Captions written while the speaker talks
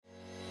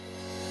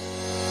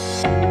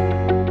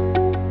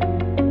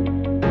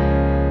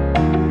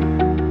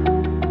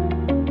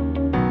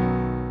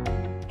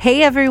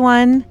Hey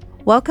everyone!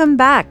 Welcome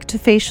back to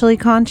Facially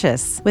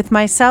Conscious with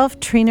myself,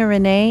 Trina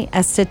Renee,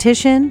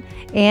 esthetician,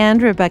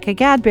 and Rebecca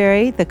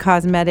Gadberry, the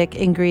cosmetic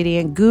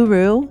ingredient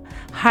guru,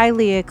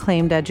 highly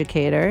acclaimed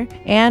educator,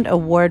 and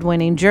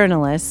award-winning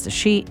journalist.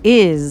 She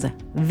is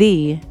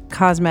the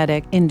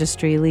cosmetic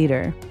industry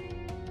leader.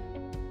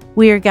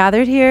 We are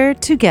gathered here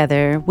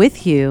together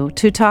with you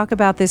to talk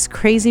about this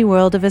crazy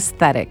world of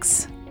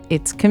aesthetics.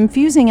 It's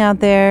confusing out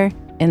there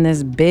in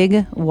this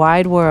big,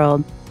 wide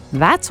world.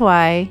 That's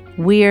why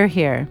we're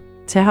here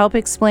to help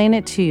explain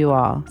it to you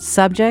all,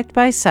 subject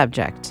by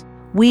subject.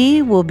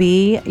 We will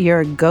be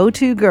your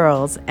go-to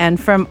girls, and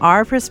from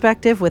our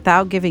perspective,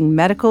 without giving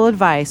medical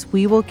advice,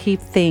 we will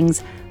keep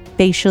things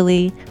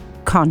facially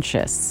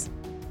conscious.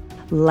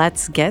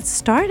 Let's get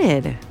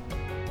started.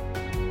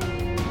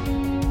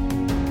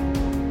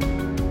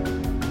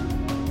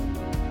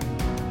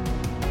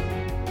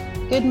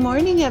 Good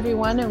morning,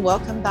 everyone, and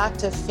welcome back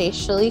to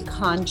Facially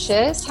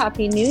Conscious.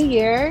 Happy New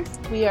Year.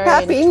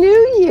 Happy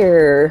New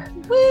Year.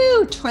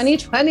 Woo,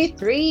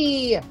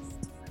 2023.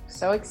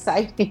 So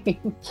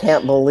exciting.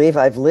 Can't believe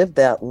I've lived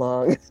that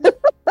long.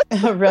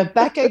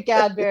 Rebecca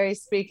Gadberry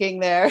speaking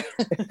there.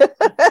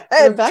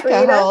 Rebecca,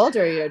 Trina, how old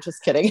are you?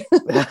 Just kidding.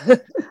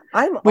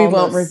 We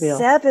won't reveal.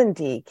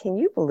 70. Can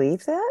you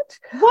believe that?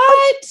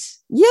 What?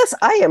 Yes,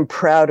 I am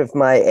proud of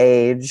my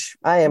age.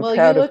 I am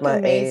proud of my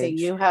amazing.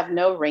 age. You have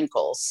no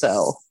wrinkles,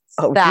 so.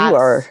 You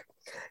are.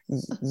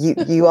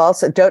 You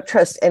also don't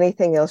trust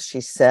anything else she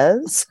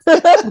says.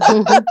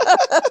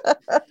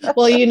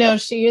 Well,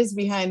 she is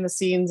behind the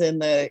scenes in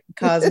the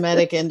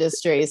cosmetic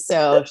industry,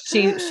 so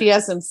she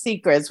has some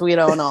secrets we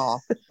don't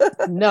all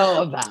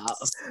know about.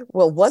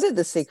 Well, one of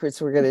the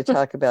secrets we're going to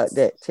talk about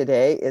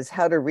today is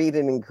how to read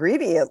an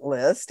ingredient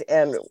list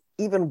and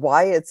even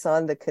why it's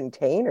on the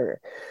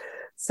container.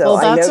 So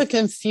that's a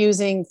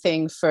confusing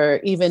thing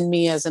for even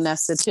me as an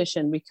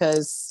esthetician,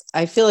 because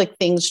I feel like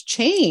things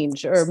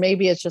change, or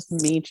maybe it's just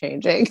me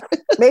changing.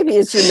 Maybe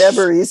it's your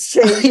memories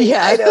changing.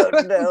 Yeah, I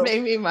don't know.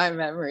 Maybe my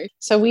memory.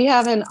 So we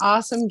have an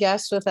awesome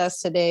guest with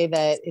us today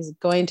that is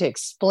going to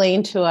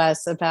explain to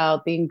us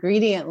about the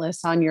ingredient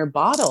list on your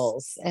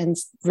bottles. And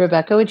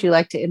Rebecca, would you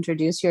like to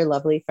introduce your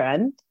lovely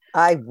friend?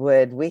 I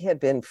would. We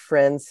have been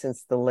friends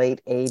since the late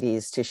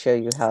 80s, to show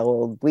you how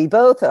old we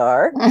both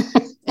are.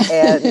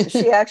 And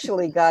she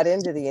actually got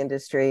into the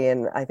industry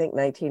in, I think,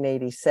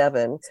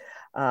 1987.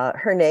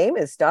 Her name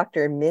is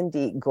Dr.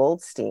 Mindy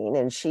Goldstein,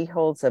 and she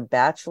holds a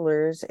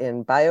bachelor's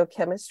in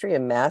biochemistry, a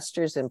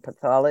master's in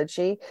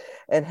pathology,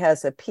 and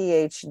has a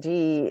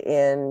PhD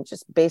in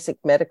just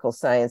basic medical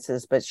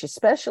sciences, but she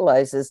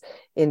specializes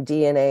in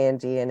DNA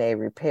and DNA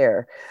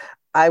repair.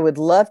 I would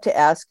love to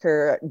ask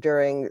her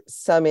during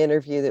some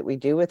interview that we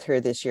do with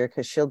her this year,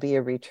 because she'll be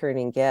a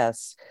returning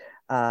guest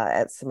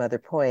at some other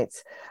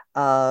points,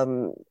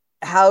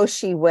 how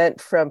she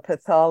went from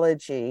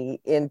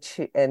pathology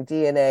into and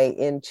DNA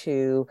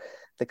into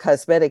the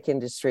cosmetic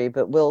industry,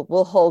 but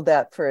we'll hold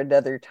that for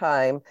another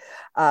time.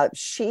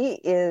 She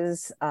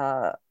is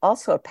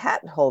also a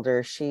patent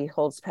holder. She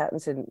holds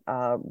patents in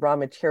raw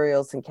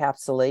materials,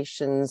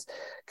 encapsulations,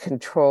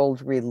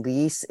 controlled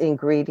release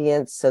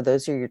ingredients. So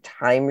those are your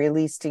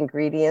time-released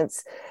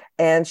ingredients.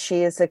 And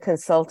she is a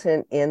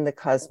consultant in the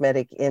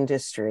cosmetic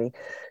industry.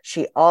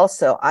 She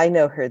also, I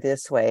know her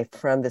this way,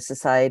 from the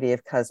Society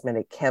of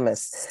Cosmetic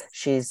Chemists.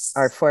 She's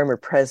our former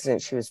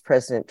president. She was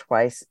president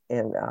twice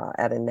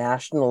at a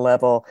national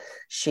level.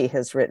 She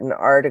has written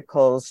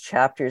articles,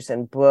 chapters,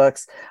 and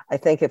books. I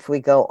think if we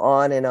go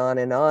on and on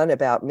and on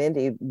about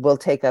Mindy, we'll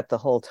take up the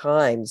whole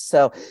time.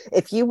 So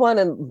if you want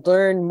to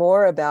learn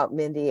more about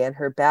Mindy and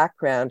her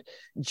background,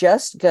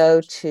 just go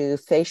to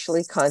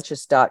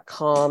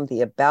faciallyconscious.com,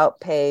 the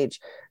About page.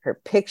 Her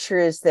picture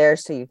is there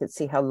so you can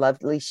see how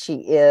lovely she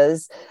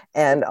is,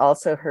 and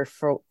also her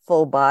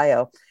full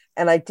bio.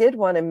 And I did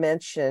want to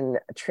mention,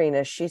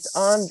 Trina, she's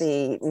on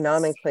the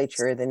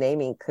nomenclature, the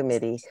naming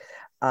committee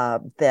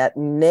that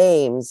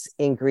names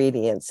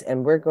ingredients.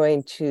 And we're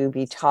going to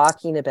be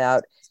talking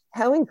about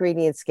how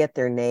ingredients get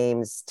their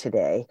names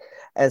today,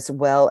 as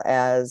well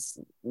as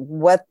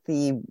what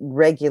the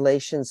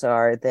regulations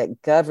are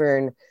that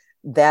govern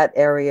that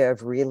area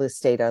of real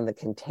estate on the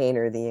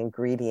container, the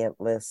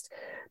ingredient list.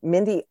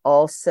 Mindy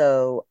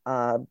also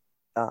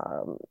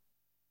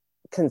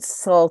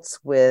consults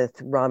with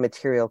raw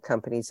material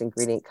companies,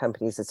 ingredient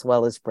companies, as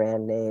well as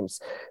brand names.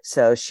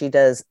 So she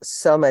does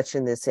so much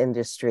in this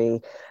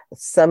industry.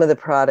 Some of the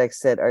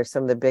products that are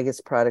some of the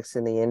biggest products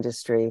in the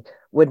industry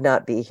would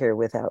not be here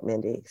without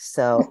Mindy.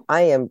 So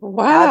I am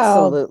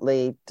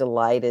absolutely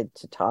delighted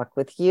to talk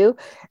with you.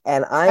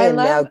 And I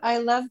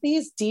love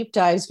these deep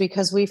dives,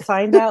 because we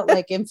find out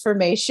like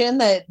information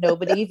that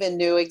nobody even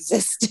knew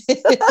existed.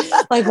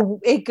 Like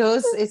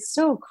it's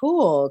so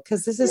cool,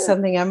 because this is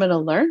something I'm going to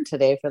learn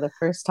today for the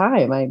first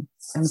time. I'm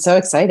so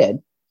excited.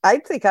 I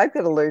think I'm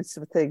going to learn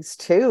some things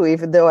too,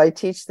 even though I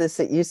teach this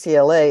at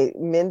UCLA.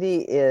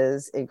 Mindy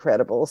is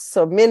incredible.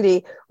 So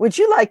Mindy, would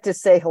you like to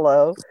say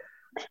hello?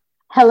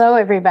 Hello,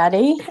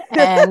 everybody.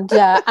 And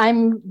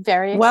I'm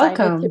very excited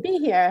to Welcome. be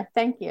here.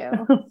 Thank you.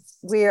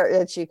 We are,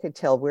 as you could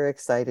tell, we're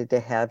excited to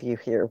have you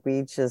here.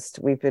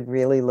 We've been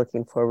really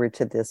looking forward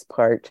to this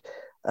part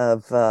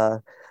of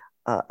the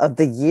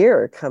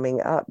year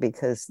coming up,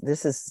 because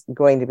this is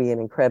going to be an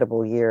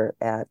incredible year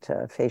at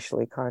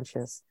Facially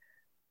Conscious.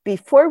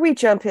 Before we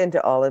jump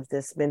into all of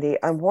this, Mindy,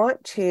 I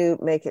want to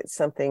make it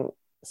something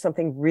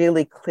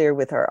really clear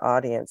with our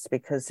audience,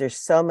 because there's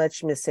so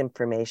much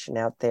misinformation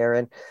out there.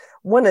 And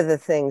one of the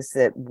things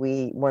that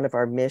one of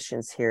our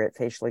missions here at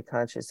Facially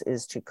Conscious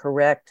is to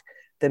correct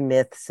the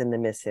myths and the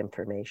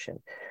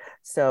misinformation.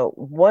 So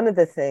one of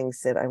the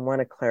things that I want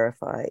to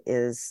clarify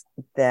is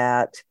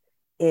that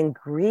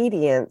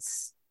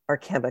ingredients are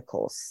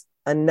chemicals.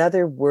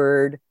 Another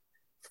word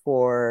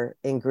for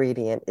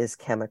ingredient is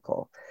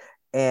chemical.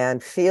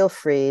 And feel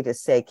free to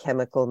say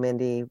chemical,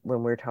 Mindy,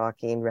 when we're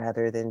talking,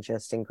 rather than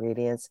just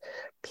ingredients.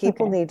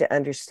 People need to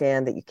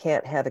understand that you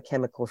can't have a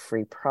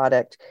chemical-free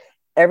product.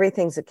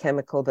 Everything's a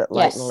chemical, but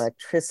light and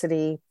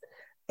electricity.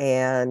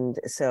 And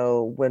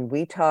so when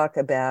we talk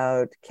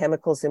about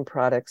chemicals in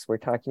products, we're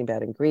talking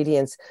about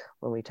ingredients.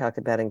 When we talk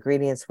about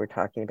ingredients, we're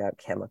talking about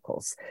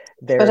chemicals.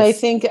 But I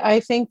think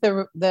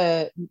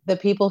the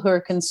people who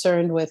are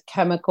concerned with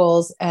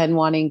chemicals and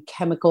wanting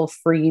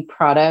chemical-free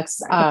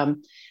products,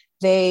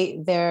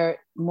 they're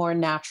more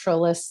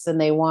naturalists, and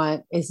they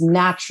want as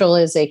natural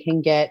as they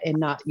can get, and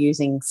not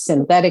using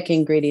synthetic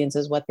ingredients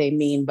is what they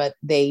mean, but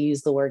they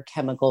use the word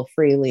chemical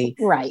freely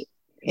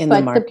in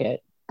the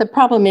market. The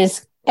problem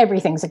is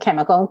everything's a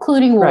chemical,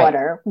 including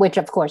water, which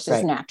of course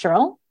is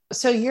natural.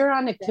 So you're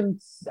on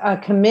a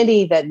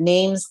committee that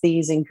names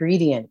these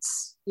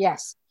ingredients.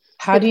 Yes.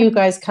 How do you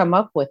guys come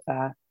up with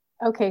that?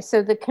 Okay,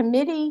 so the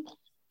committee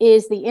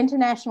is the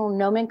International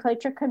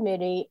Nomenclature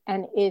Committee,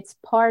 and it's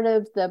part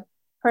of the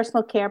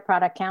Personal Care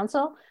Product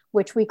Council,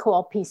 which we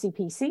call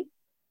PCPC.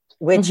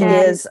 Which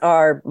is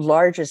our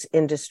largest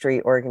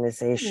industry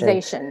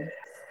organization.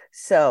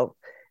 So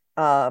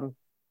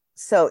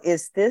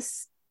is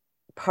this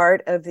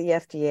part of the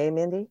FDA,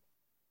 Mindy?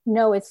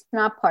 No, it's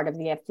not part of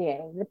the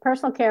FDA. The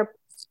Personal Care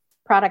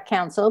Product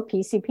Council,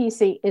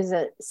 PCPC, is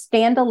a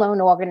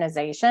standalone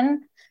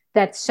organization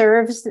that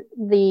serves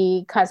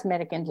the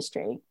cosmetic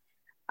industry.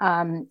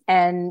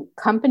 And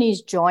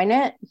companies join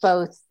it,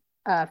 both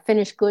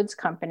finished goods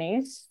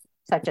companies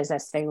such as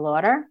Estee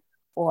Lauder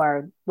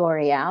or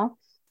L'Oreal,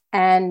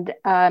 and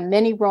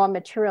many raw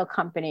material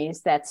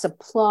companies that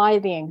supply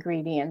the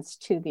ingredients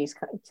to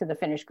the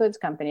finished goods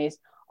companies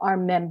are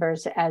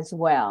members as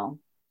well.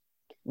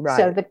 Right.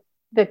 So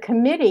the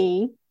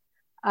committee,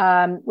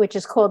 which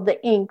is called the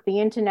INC,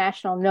 the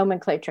International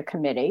Nomenclature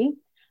Committee.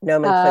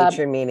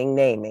 Nomenclature meaning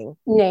naming.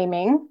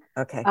 Naming.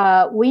 Okay.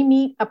 We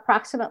meet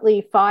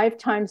approximately 5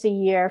 times a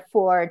year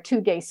for a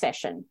 2-day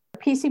session.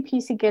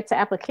 PCPC gets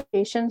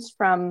applications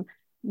from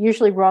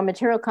usually raw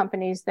material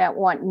companies that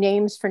want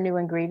names for new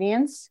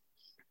ingredients.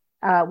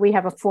 We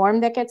have a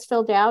form that gets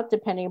filled out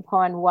depending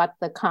upon what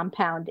the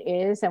compound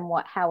is and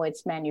how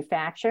it's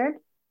manufactured.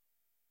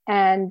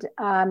 And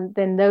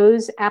then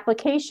those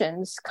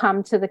applications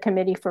come to the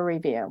committee for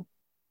review.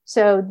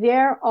 So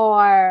there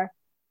are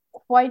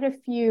quite a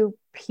few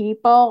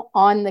people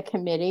on the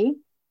committee.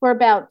 We're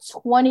about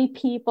 20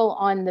 people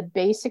on the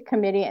basic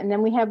committee, and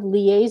then we have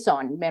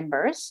liaison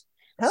members.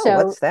 Oh, so,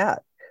 what's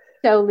that?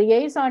 So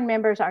liaison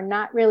members are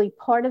not really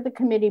part of the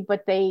committee,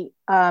 but they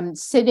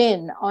sit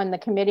in on the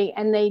committee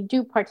and they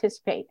do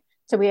participate.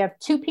 So we have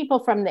 2 people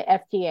from the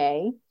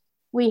FDA.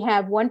 We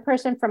have 1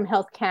 person from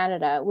Health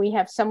Canada. We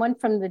have someone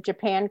from the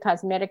Japan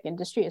Cosmetic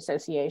Industry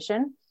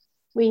Association.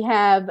 We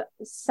have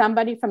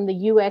somebody from the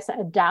U.S.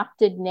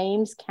 Adopted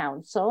Names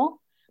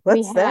Council.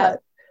 What's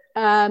that?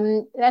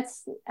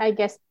 That's, I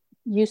guess,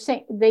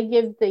 they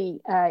give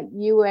the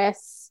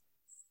U.S.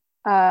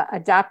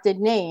 Adopted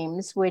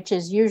names, which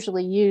is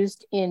usually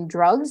used in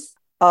drugs.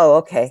 Oh,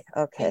 okay.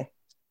 Okay.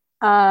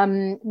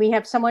 We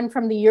have someone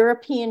from the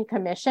European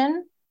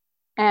Commission,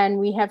 and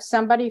we have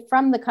somebody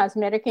from the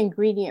Cosmetic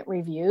Ingredient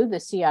Review, the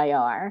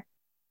CIR,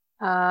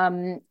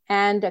 and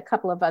a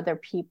couple of other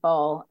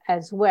people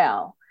as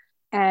well.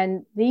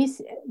 And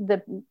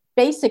the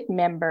basic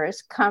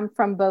members come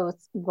from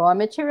both raw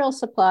material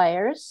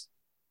suppliers,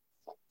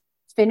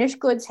 finished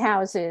goods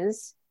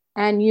houses,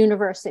 and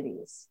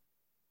universities.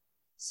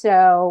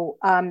 So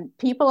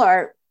people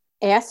are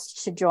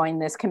asked to join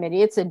this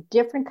committee. It's a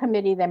different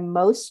committee than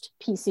most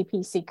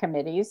PCPC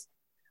committees,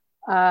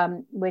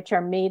 which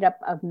are made up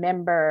of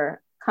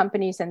member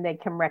companies, and they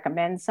can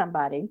recommend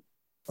somebody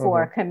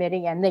for a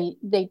committee, and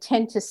they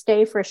tend to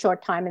stay for a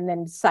short time and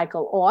then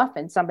cycle off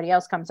and somebody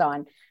else comes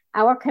on.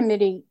 Our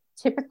committee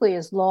typically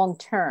is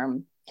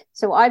long-term.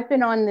 So I've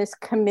been on this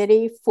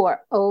committee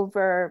for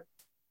over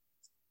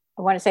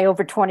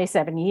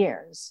 27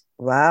 years.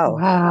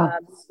 Wow.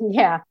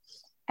 Yeah.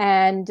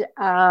 And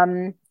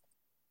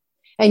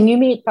you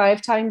meet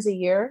 5 times a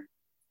year?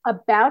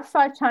 About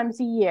 5 times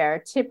a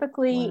year,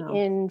 typically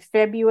in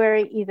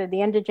February, either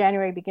the end of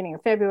January, beginning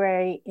of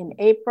February, in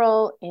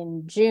April,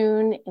 in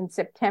June, in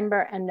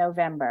September, and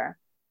November.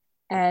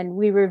 And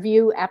we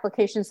review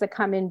applications that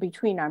come in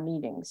between our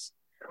meetings.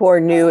 For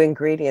new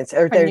ingredients.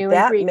 Are there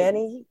that ingredients.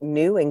 many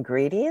new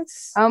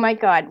ingredients? Oh my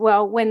God.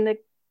 Well, when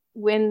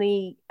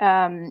the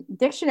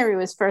dictionary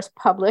was first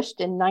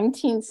published in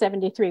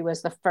 1973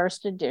 was the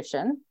first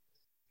edition.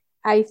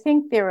 I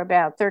think there were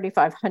about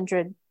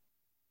 3,500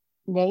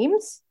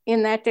 names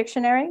in that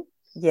dictionary.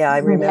 Yeah, I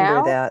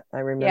remember that. I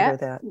remember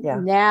that. Yeah.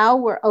 Now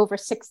we're over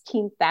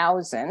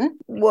 16,000.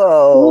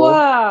 Whoa.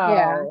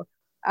 Wow.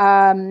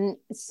 Yeah.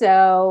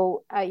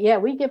 So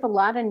we give a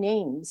lot of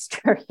names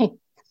during.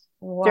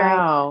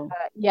 Wow.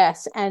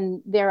 Yes,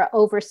 and there are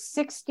over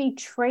 60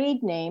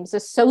 trade names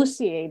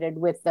associated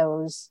with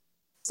those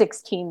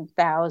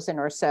 16,000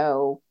 or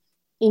so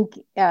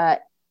INCI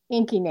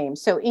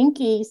names. So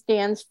INCI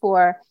stands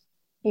for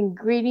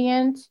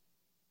Ingredient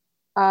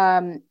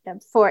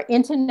for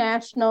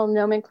International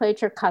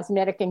Nomenclature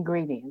Cosmetic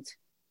Ingredient.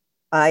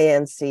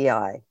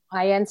 INCI.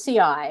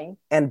 INCI.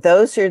 And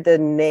those are the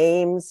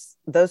names,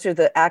 those are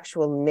the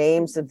actual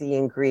names of the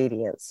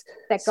ingredients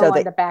that go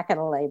on the back of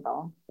the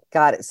label.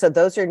 Got it. So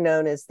those are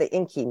known as the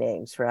INCI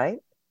names, right?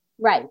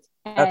 Right.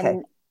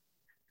 And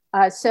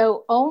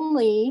so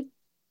only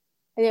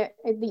the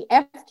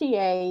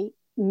FDA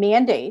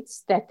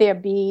mandates that there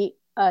be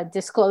a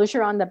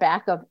disclosure on the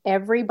back of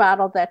every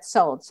bottle that's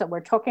sold. So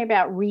we're talking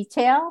about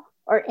retail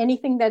or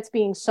anything that's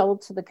being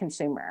sold to the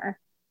consumer.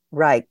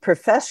 Right.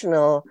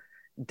 Professional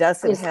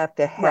doesn't have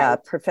to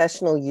have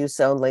professional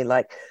use only,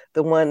 like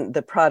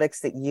the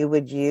products that you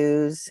would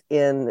use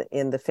in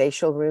the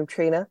facial room,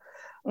 Trina,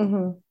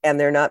 and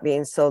they're not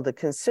being sold to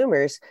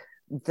consumers,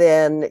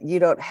 then you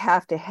don't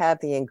have to have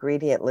the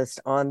ingredient list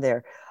on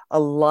there. A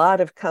lot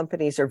of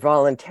companies are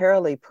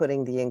voluntarily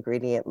putting the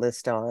ingredient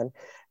list on,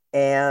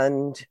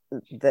 and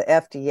the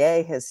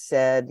FDA has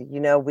said,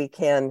 you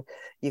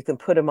can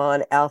put them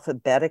on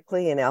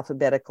alphabetically in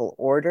alphabetical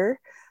order.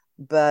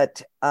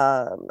 But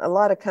a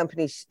lot of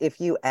companies, if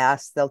you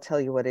ask, they'll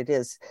tell you what it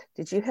is.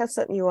 Did you have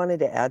something you wanted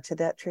to add to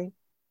that, Tree?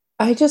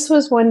 I just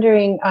was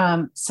wondering,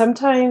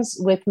 sometimes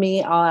with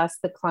me, I'll ask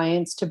the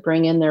clients to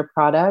bring in their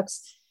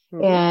products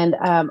and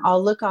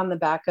I'll look on the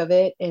back of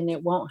it and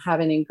it won't have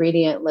an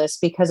ingredient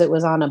list because it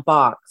was on a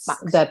box.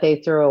 That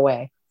they threw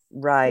away.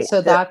 Right.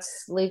 So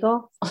that's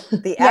legal?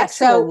 The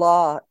actual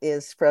law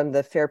is from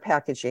the Fair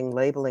Packaging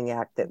Labeling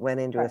Act that went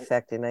into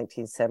effect in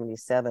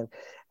 1977.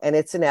 And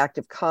it's an act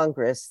of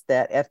Congress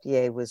that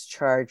FDA was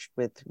charged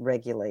with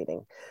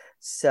regulating.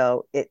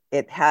 So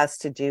it has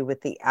to do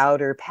with the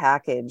outer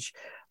package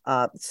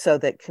so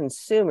that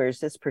consumers,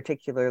 this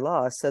particular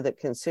law, so that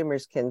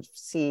consumers can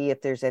see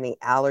if there's any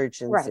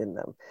allergens in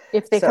them.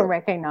 If they can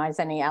recognize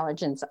any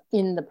allergens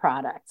in the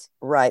product.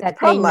 Right. The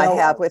problem I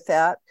have with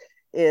that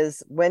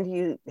is when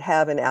you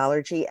have an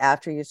allergy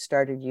after you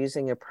started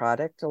using a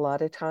product a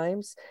lot of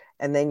times,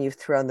 and then you've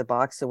thrown the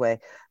box away.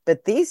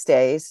 But these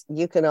days,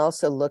 you can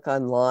also look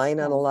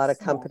online on a lot of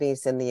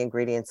companies and the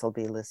ingredients will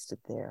be listed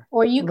there.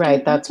 Or you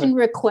can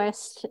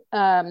request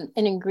an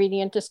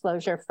ingredient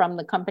disclosure from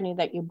the company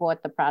that you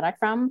bought the product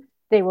from.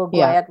 They will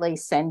gladly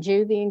send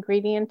you the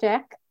ingredient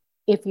deck.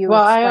 If you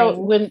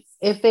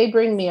if they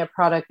bring me a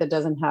product that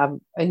doesn't have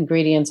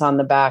ingredients on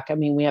the back, I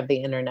mean, we have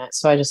the internet,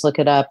 so I just look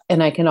it up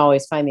and I can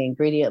always find the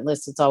ingredient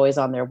list. It's always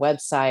on their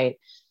website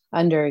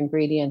under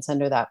ingredients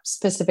under that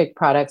specific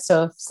product.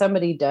 So if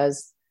somebody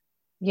does,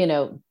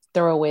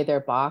 throw away their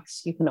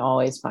box, you can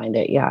always find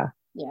it. Yeah.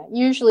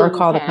 Usually, or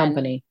call the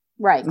company.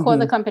 Right. Call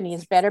the company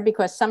is better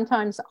because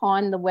sometimes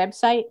on the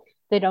website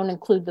they don't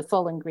include the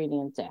full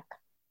ingredient deck.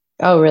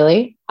 Oh,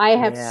 really? I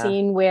have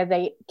seen where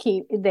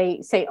they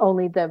say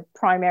only the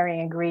primary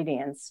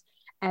ingredients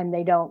and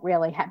they don't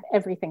really have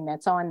everything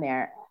that's on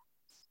there.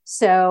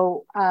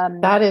 So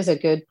that is a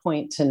good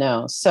point to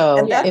know.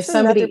 So if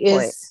somebody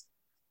is,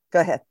 go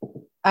ahead.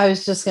 I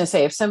was just going to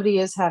say, if somebody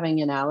is having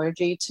an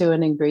allergy to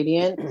an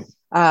ingredient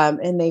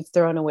and they've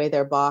thrown away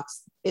their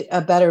box,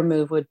 a better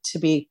move would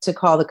be to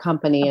call the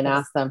company and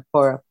ask them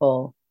for a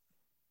full.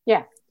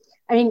 Yeah.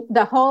 I mean,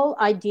 the whole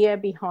idea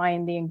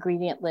behind the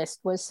ingredient list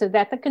was so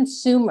that the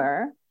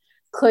consumer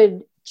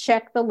could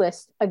check the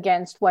list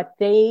against what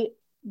they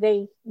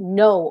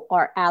know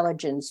are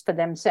allergens for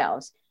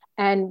themselves.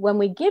 And when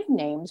we give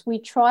names, we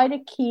try to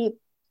keep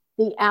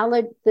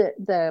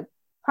the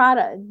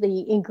product,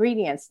 the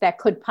ingredients that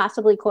could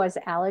possibly cause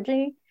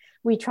allergy.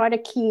 We try to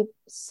keep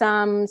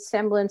some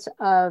semblance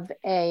of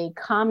a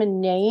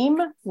common name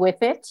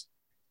with it.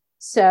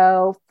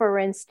 So, for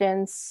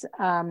instance,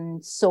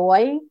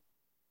 soy,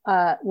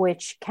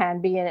 which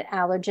can be an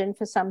allergen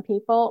for some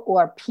people,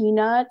 or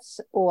peanuts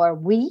or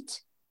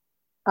wheat.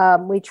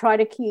 We try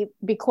to keep,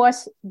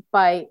 because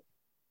by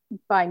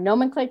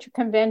nomenclature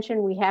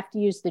convention, we have to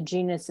use the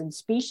genus and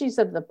species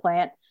of the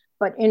plant,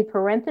 but in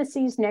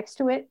parentheses next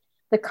to it,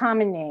 the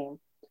common name.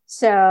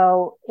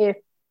 So if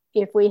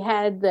we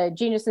had the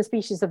genus and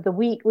species of the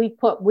wheat, we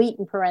put wheat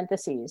in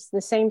parentheses.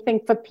 The same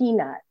thing for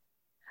peanut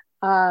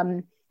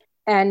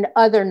and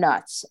other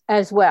nuts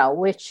as well,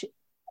 which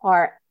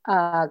are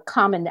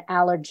common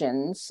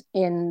allergens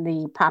in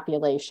the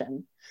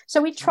population.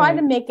 So we try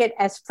to make it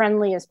as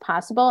friendly as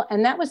possible.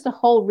 And that was the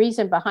whole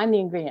reason behind the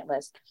ingredient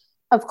list.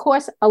 Of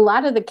course, a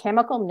lot of the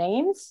chemical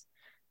names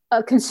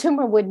a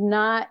consumer would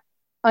not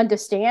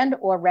understand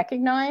or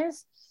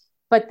recognize,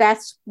 but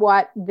that's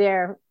what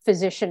their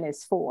physician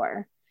is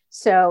for.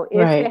 So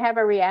if they have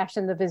a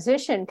reaction, the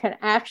physician can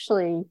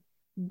actually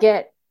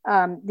get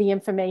the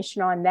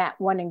information on that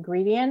one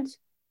ingredient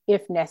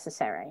if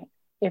necessary,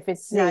 if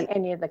it's not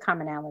any of the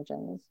common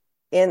allergens.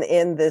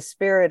 In the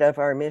spirit of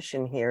our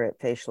mission here at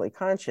Facially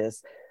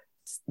Conscious,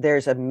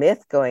 there's a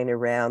myth going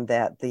around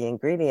that the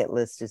ingredient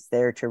list is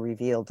there to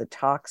reveal the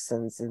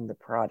toxins in the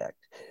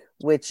product,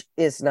 which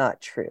is not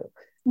true.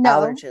 No.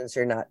 Allergens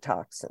are not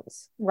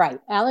toxins. Right.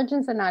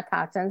 Allergens are not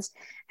toxins.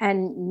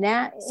 And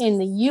now in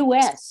the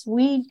US,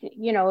 we,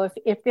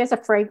 if there's a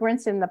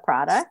fragrance in the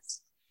product,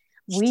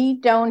 we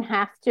don't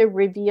have to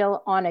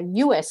reveal on a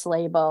US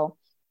label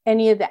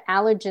any of the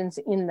allergens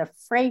in the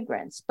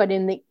fragrance. But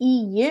in the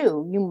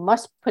EU, you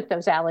must put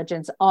those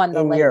allergens on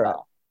the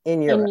label.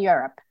 In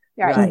Europe.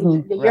 Right.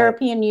 The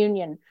European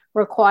Union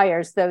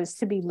requires those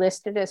to be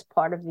listed as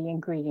part of the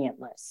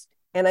ingredient list.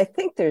 And I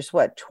think there's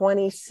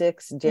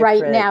 26 different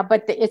right now,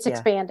 but it's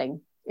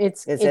expanding.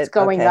 It's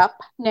going up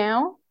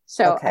now.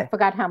 So I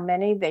forgot how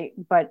many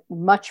but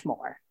much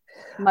more.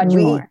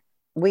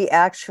 We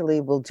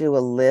actually will do a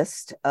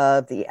list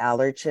of the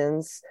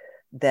allergens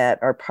that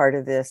are part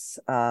of this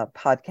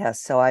podcast.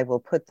 So I will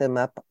put them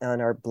up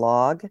on our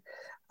blog.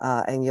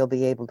 And you'll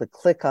be able to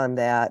click on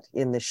that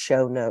in the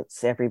show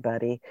notes,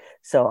 everybody.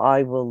 So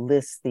I will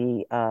list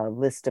the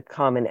list of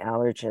common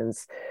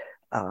allergens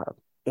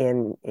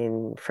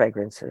in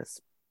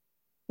fragrances.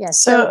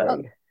 Yes.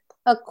 So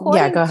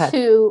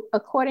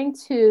according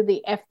to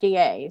the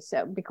FDA,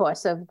 so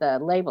because of the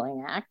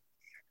Labeling Act,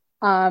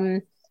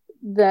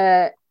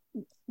 the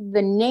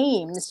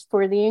names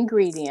for the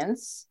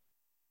ingredients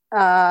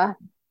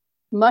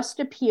must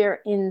appear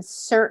in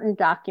certain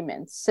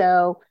documents.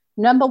 So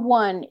number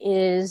one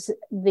is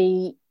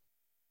the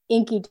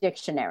INCI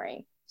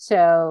dictionary.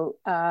 So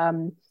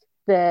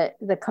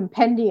the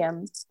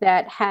compendium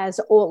that has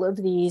all of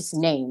these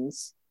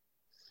names.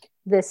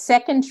 The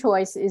second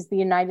choice is the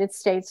United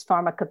States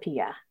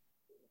Pharmacopoeia.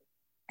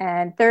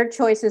 And third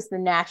choice is the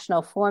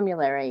National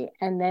Formulary.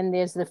 And then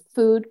there's the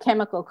Food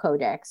Chemical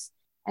Codex.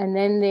 And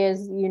then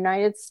there's the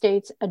United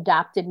States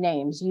Adopted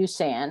Names,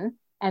 USAN,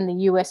 and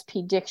the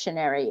USP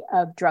Dictionary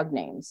of Drug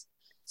Names.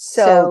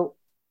 So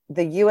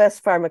the US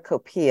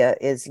Pharmacopoeia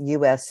is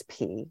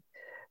USP.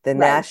 The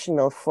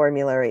National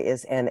Formulary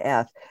is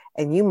NF.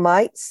 And you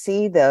might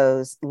see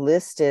those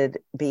listed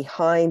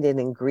behind an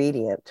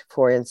ingredient,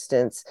 for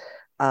instance,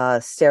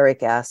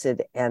 stearic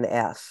acid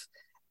NF.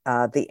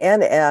 The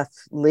NF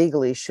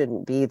legally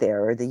shouldn't be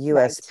there, or the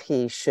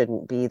USP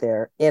shouldn't be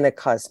there in a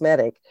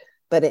cosmetic,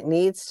 but it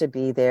needs to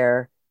be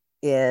there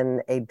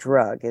in a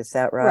drug. Is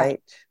that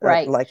right?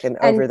 Right. Like an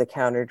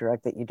over-the-counter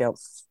drug that you don't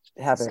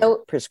have a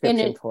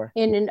prescription for.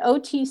 In an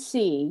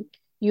OTC,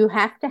 you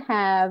have to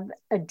have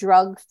a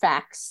drug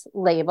facts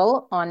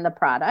label on the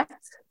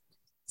product.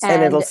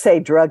 And it'll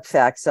say drug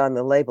facts on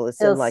the label. It's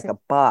in like a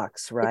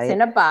box, right? It's in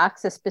a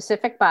box, a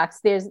specific box.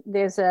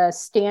 There's a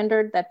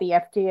standard that the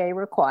FDA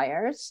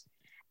requires.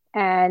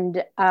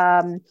 And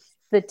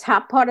the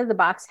top part of the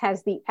box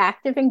has the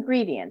active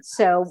ingredients.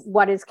 So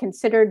what is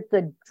considered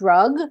the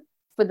drug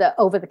for the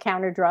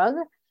over-the-counter drug.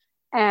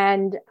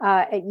 And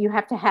you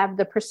have to have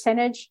the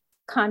percentage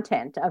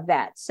content of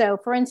that. So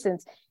for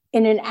instance,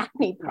 in an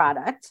acne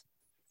product,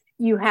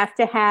 you have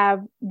to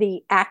have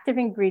the active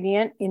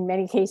ingredient. In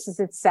many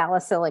cases, it's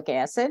salicylic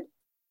acid.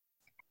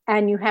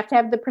 And you have to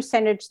have the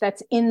percentage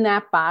that's in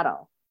that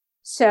bottle.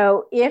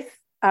 So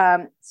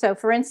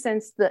for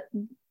instance, the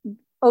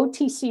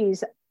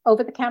OTCs,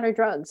 over-the-counter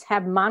drugs,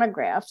 have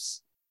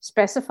monographs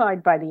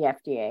specified by the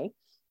FDA,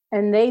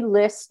 and they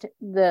list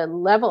the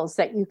levels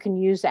that you can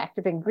use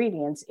active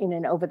ingredients in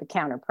an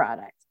over-the-counter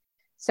product.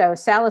 So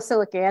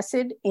salicylic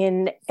acid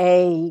in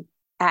a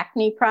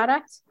acne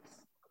product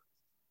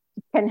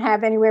can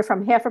have anywhere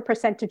from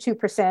 0.5% to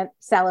 2%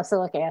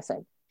 salicylic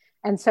acid.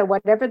 And so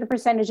whatever the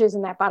percentage is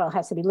in that bottle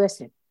has to be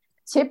listed.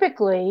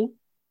 Typically,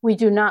 we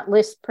do not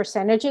list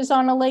percentages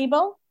on a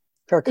label.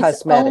 For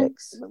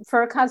cosmetics.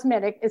 For a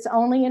cosmetic, it's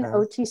only an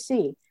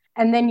OTC.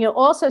 And then you'll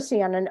also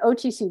see on an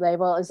OTC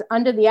label is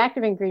under the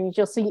active ingredients,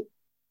 you'll see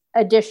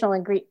additional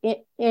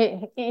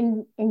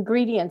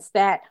ingredients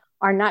that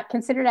are not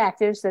considered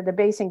actives. They're the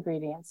base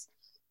ingredients.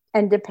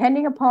 And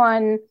depending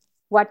upon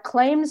what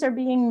claims are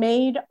being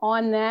made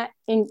on that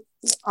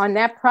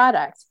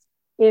product,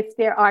 if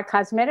there are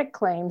cosmetic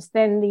claims,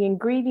 then the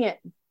ingredient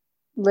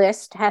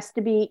list has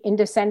to be in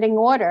descending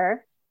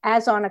order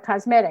as on a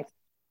cosmetic.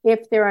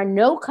 If there are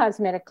no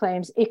cosmetic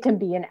claims, it can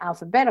be in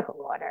alphabetical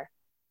order,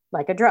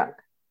 like a drug.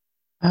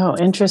 Oh,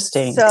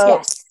 interesting.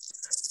 So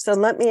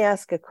let me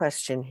ask a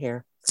question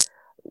here.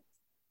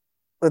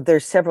 Well,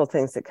 there's several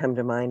things that come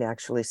to mind,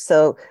 actually.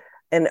 So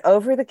an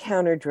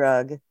over-the-counter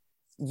drug,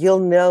 you'll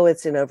know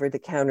it's an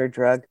over-the-counter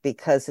drug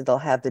because it'll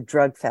have the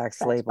drug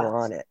facts label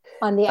on it.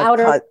 On the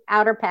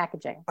outer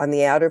packaging. On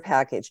the outer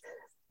package.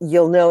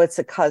 You'll know it's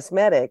a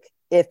cosmetic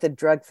if the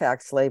drug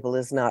facts label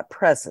is not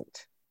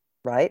present,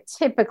 right?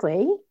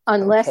 Typically,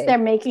 unless Okay. they're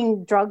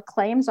making drug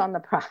claims on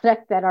the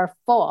product that are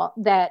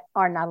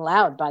not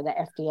allowed by the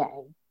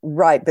FDA.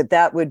 Right, but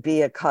that would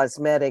be a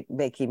cosmetic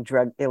making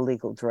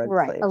illegal drug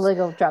Right, claims.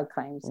 illegal drug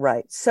claims.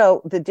 Right.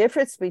 So the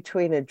difference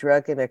between a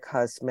drug and a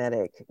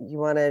cosmetic, you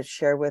want to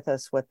share with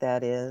us what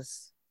that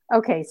is?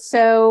 Okay,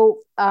 so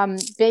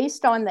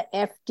based on the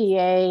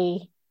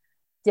FDA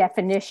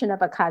definition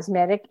of a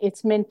cosmetic,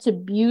 it's meant to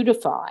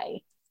beautify,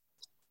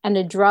 and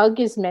a drug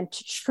is meant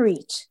to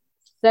treat.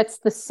 That's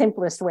the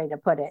simplest way to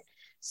put it.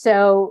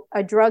 So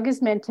a drug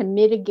is meant to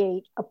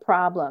mitigate a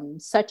problem,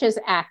 such as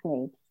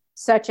acne,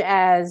 such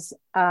as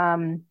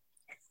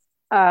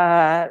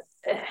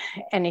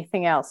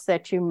anything else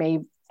that you may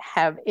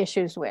have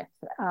issues with.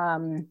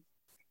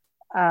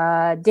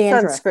 Dandruff.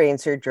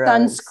 Sunscreens are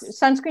drugs.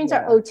 Sunscreens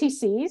are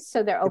OTCs,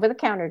 so they're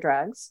over-the-counter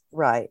drugs.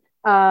 Right.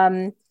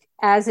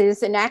 As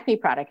is an acne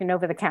product, an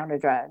over-the-counter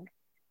drug.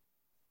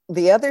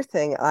 The other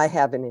thing I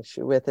have an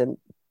issue with, and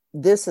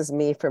this is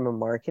me from a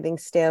marketing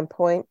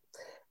standpoint,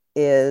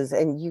 is,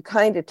 and you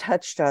kind of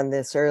touched on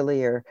this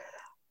earlier,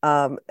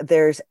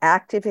 there's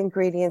active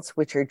ingredients,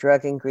 which are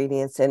drug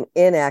ingredients, and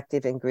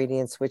inactive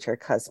ingredients, which are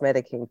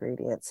cosmetic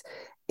ingredients.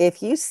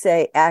 If you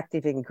say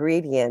active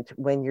ingredient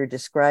when you're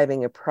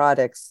describing a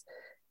product's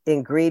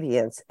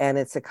ingredients and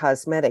it's a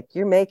cosmetic,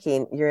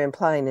 you're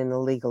implying an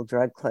illegal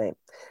drug claim.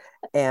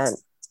 And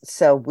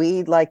so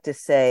we like to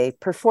say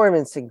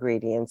performance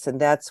ingredients, and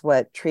that's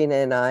what Trina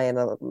and I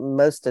and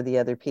most of the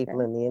other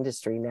people in the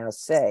industry now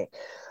say.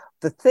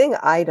 The thing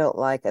I don't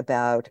like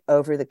about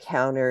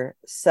over-the-counter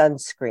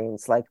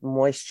sunscreens like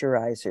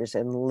moisturizers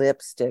and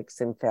lipsticks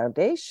and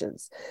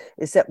foundations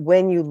is that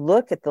when you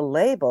look at the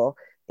label,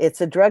 it's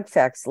a drug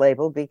facts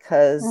label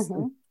because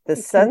the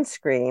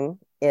sunscreen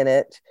in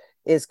it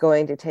is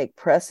going to take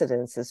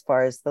precedence as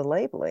far as the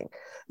labeling.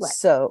 Right.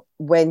 So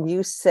when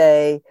you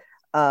say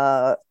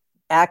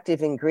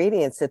active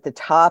ingredients at the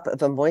top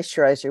of a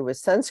moisturizer with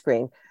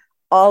sunscreen,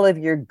 all of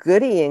your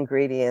goodie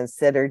ingredients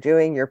that are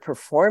doing your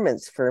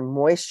performance for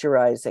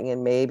moisturizing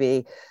and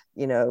maybe,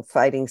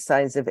 fighting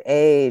signs of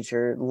age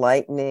or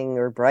lightening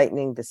or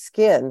brightening the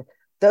skin,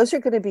 those are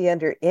going to be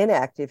under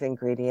inactive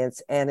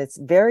ingredients. And it's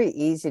very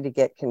easy to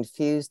get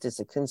confused as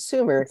a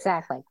consumer.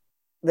 Exactly.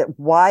 That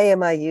why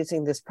am I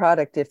using this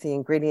product if the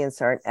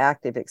ingredients aren't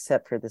active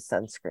except for the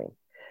sunscreen?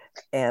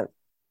 And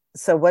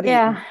so what do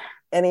you,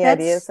 any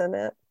ideas on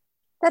that?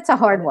 That's a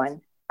hard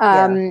one.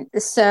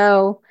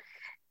 So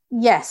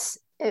yes,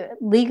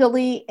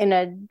 legally in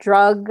a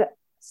drug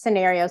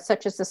scenario,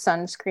 such as a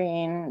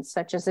sunscreen,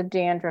 such as a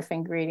dandruff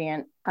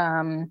ingredient,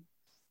 and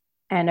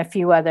a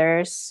few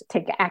others,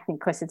 take acne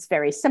because it's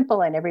very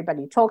simple and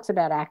everybody talks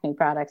about acne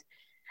products,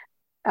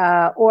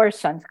 or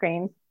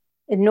sunscreen.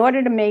 In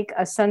order to make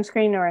a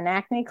sunscreen or an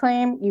acne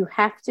claim, you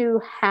have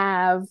to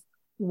have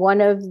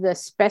one of the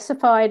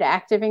specified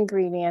active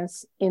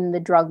ingredients in the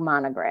drug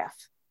monograph.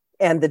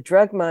 And the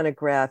drug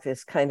monograph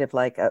is kind of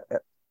like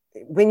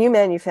when you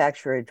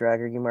manufacture a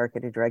drug or you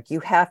market a drug, you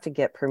have to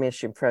get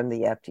permission from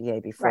the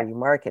FDA before you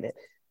market it.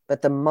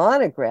 But the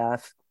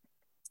monograph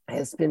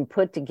has been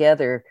put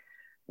together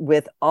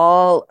with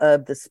all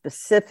of the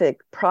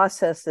specific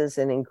processes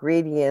and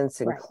ingredients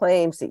and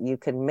claims that you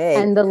can make.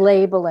 And the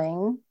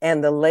labeling.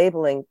 And the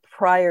labeling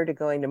prior to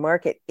going to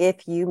market,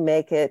 if you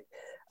make it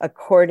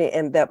according,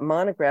 and that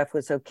monograph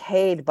was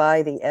okayed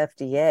by the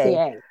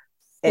FDA.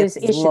 It was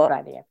issued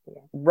by the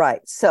FDA.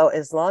 Right. So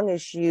as long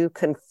as you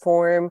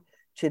conform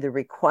to the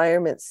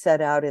requirements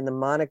set out in the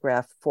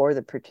monograph for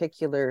the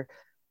particular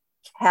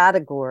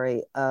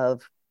category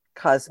of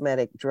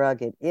cosmetic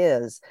drug it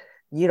is,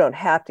 you don't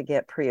have to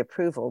get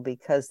pre-approval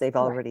because they've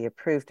already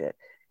approved it.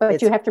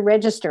 But you have to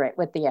register it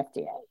with the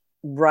FDA.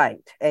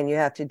 Right. And you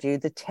have to do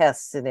the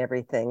tests and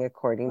everything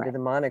according to the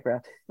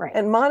monograph. Right.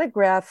 And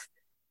monograph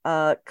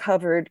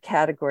covered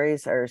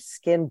categories are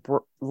skin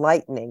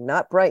lightening,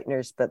 not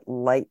brighteners, but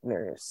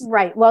lighteners.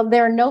 Right. Well,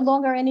 there are no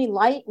longer any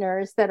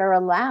lighteners that are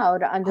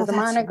allowed under the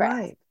monograph.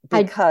 Right.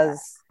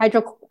 Because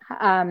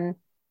hydroquinone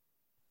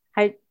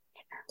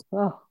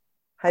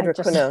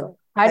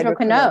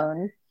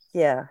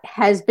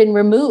has been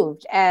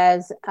removed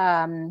as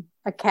a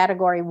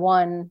category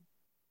 1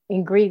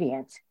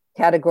 ingredient.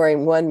 Category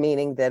 1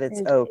 meaning that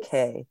it's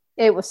okay.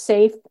 It was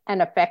safe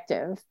and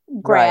effective.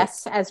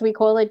 GRAS, as we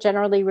call it,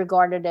 generally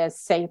regarded as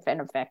safe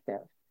and effective.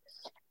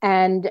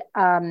 And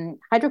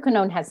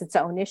hydroquinone has its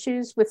own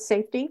issues with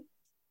safety.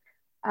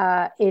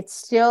 It's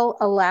still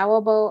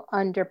allowable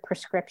under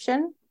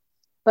prescription,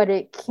 but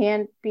it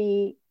can't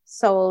be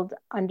sold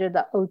under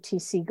the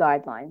OTC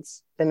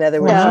guidelines. In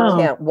other words, you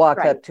can't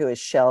walk up to a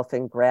shelf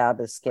and grab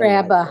a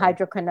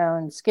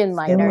hydroquinone skin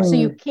lightener. So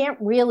you can't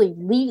really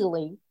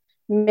legally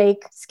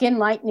make skin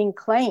lightening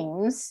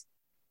claims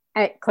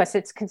because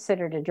it's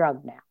considered a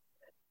drug now.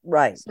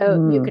 Right.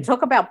 So you could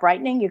talk about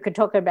brightening, you could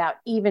talk about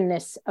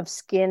evenness of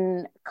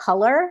skin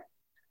color,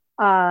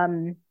 but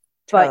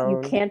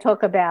you can't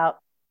talk about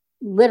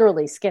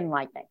literally skin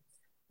lightening.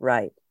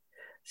 Right.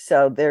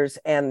 So there's,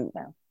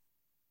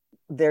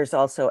 there's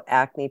also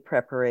acne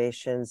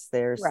preparations,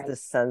 there's Right. the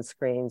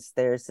sunscreens,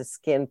 there's the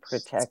skin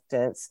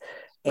protectants,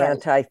 Right.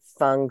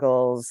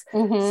 antifungals.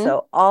 Mhm.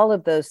 So all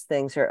of those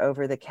things are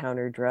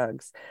over-the-counter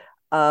drugs.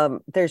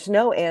 There's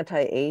no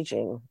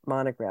anti-aging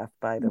monograph,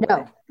 by the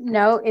way.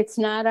 No, it's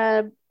not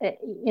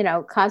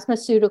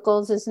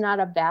cosmeceuticals is not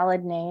a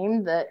valid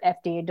name. The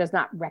FDA does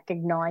not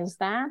recognize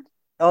that.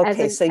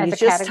 Okay, so you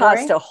just category.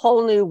 tossed a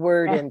whole new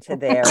word into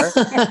there.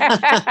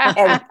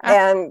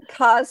 and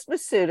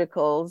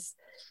cosmeceuticals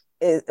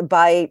is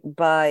by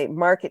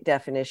market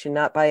definition,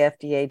 not by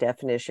FDA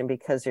definition,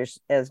 because there's,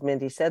 as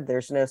Mindy said,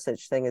 there's no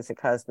such thing as a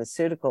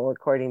cosmeceutical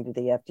according to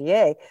the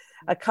FDA.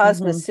 A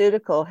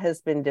cosmeceutical has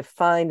been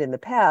defined in the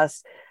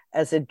past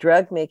as a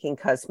drug making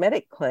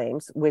cosmetic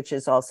claims, which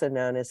is also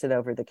known as an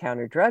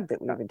over-the-counter drug that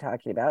we've been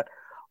talking about,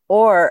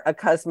 or a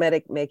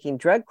cosmetic making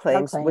drug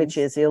claims, which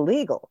is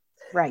illegal.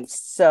 Right.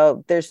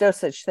 So there's no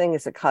such thing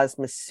as a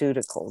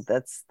cosmeceutical.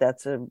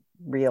 That's a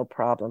real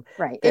problem.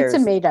 Right. It's a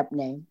made-up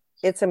name.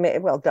 It's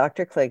well,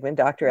 Dr. Kligman,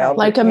 Dr. Right. Albert,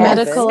 like a Kligman.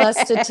 medical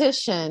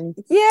esthetician.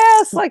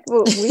 Yes, like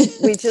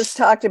we just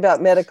talked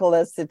about medical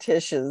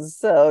estheticians.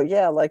 So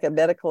yeah, like a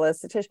medical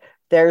esthetician.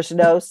 There's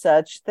no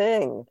such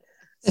thing.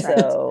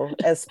 So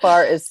as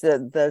far as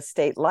the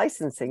state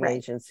licensing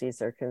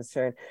agencies are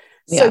concerned.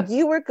 So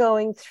you were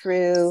going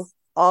through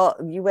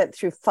you went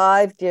through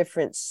 5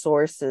 different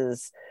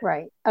sources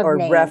or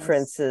names.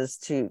 References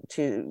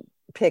to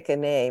pick a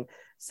name.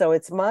 So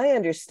it's my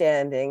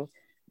understanding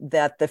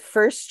that the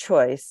first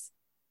choice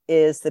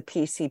is the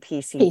PC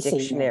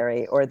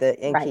dictionary or the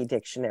INCI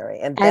dictionary.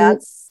 And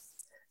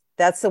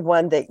that's the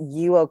one that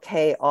you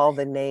okay all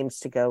the names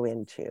to go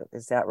into.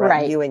 Is that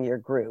right? You and your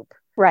group.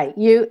 Right.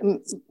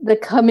 The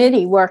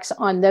committee works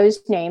on those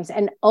names,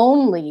 and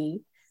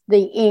only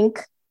the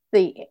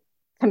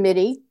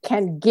committee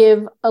can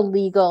give a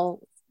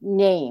legal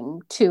name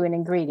to an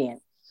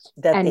ingredient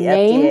that the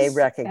FDA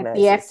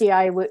recognizes. That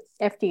the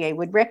FDA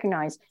would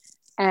recognize.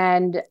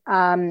 And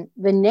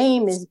the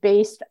name is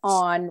based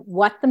on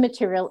what the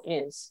material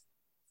is.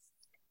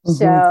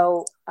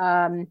 So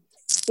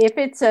if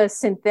it's a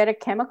synthetic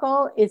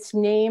chemical, it's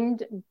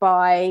named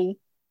by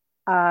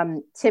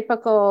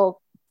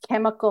typical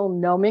chemical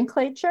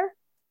nomenclature.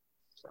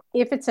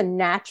 If it's a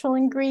natural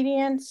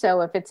ingredient,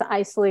 so if it's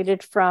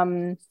isolated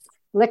from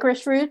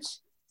licorice roots,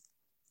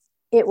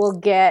 it will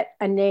get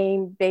a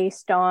name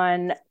based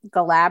on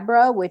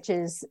Galabra, which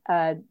is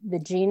the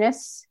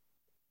genus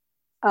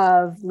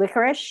of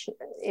licorice.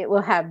 It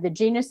will have the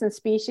genus and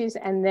species,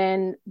 and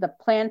then the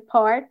plant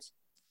part,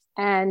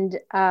 and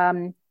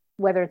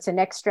whether it's an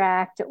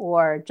extract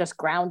or just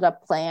ground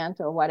up plant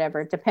or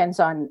whatever, it depends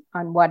on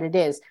what it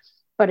is.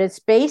 But it's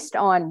based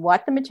on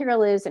what the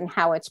material is and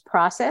how it's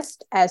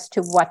processed as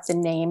to what the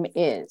name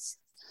is.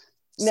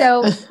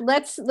 So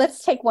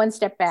let's take one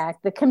step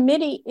back. The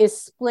committee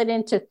is split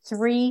into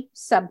 3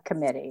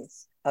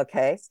 subcommittees.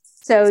 Okay.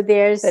 So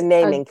there's the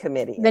naming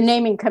committee. The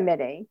naming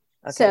committee.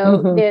 Okay.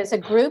 So there's a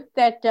group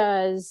that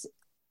does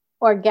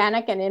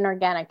organic and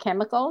inorganic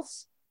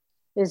chemicals.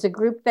 There's a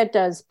group that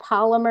does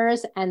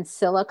polymers and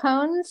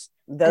silicones.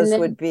 Those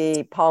would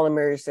be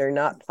polymers. They're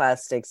not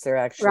plastics. They're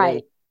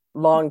actually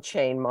long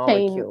chain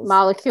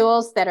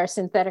molecules that are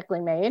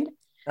synthetically made.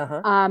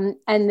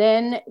 And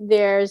then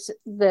there's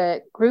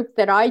the group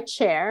that I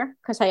chair,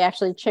 because I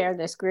actually chair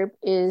this group,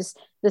 is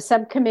the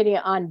subcommittee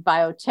on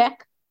biotech,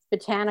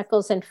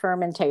 botanicals, and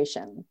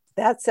fermentation.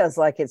 That sounds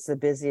like it's the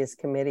busiest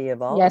committee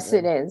of all. Yes,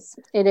 it is.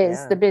 It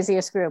is the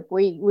busiest group.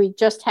 We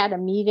just had a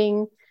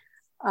meeting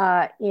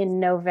in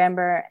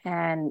November,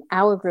 and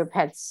our group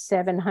had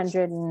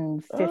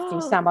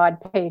 750 some odd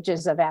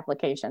pages of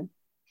application.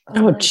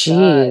 Oh,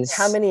 geez.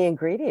 How many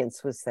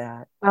ingredients was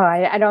that? Oh,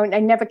 I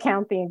never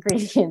count the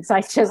ingredients.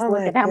 I just look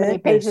at how many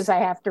pages I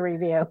have to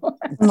review.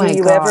 Do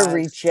you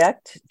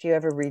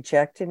ever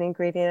reject an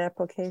ingredient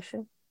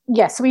application?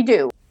 Yes, we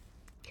do.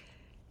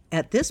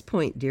 At this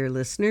point, dear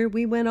listener,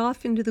 we went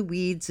off into the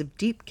weeds of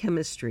deep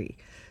chemistry,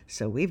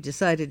 so we've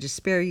decided to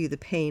spare you the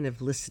pain of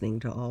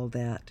listening to all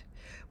that.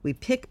 We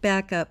pick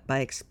back up by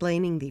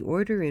explaining the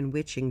order in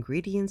which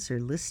ingredients are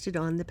listed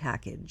on the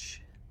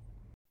package.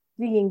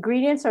 The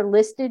ingredients are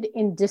listed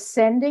in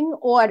descending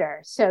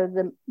order.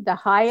 So the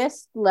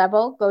highest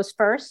level goes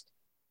first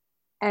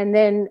and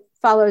then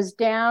follows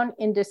down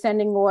in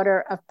descending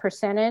order of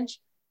percentage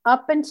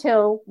up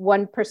until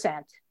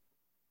 1%.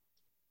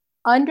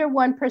 Under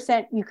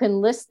 1%, you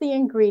can list the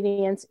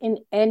ingredients in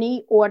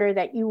any order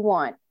that you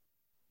want.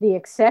 The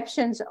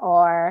exceptions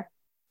are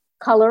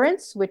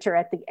colorants, which are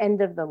at the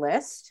end of the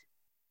list,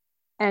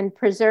 and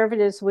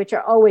preservatives, which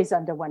are always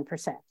under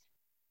 1%.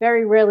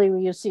 Very rarely will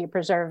you see a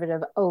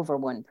preservative over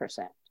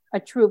 1%, a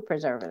true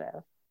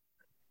preservative.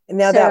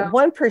 Now that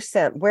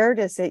 1%, where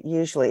does it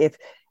usually,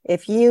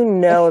 if you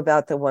know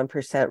about the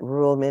 1%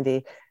 rule,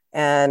 Mindy,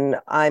 and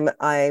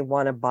I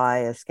want to buy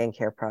a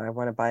skincare product, I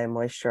want to buy a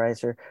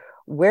moisturizer,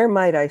 where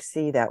might I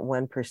see that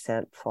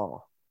 1%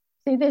 fall?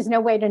 See, there's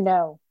no way to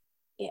know.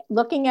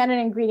 Looking at an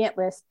ingredient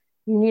list,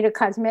 you need a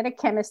cosmetic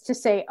chemist to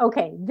say,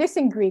 okay, this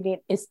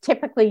ingredient is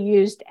typically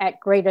used at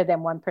greater than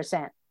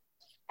 1%.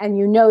 And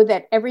you know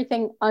that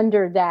everything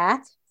under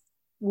that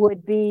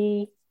would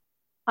be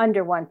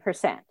under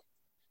 1%.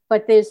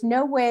 But there's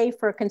no way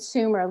for a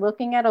consumer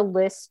looking at a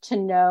list to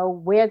know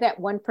where that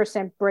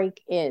 1%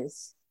 break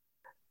is.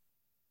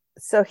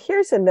 So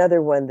here's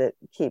another one that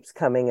keeps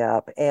coming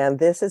up, and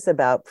this is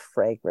about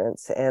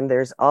fragrance. And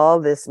there's all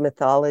this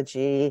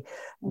mythology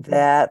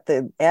that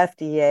the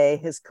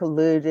FDA has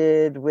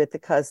colluded with the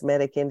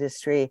cosmetic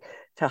industry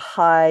to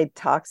hide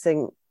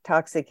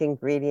toxic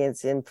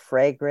ingredients in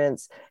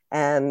fragrance.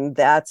 And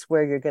that's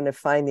where you're going to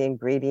find the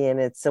ingredient.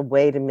 It's a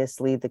way to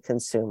mislead the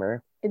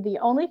consumer. The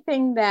only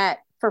thing that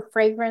for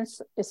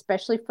fragrance,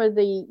 especially for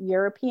the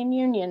European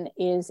Union,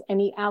 is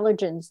any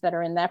allergens that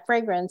are in that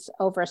fragrance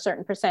over a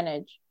certain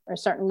percentage or a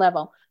certain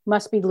level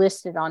must be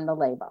listed on the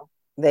label.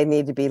 They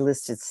need to be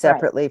listed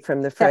separately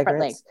from the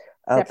fragrance?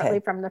 Separately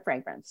from the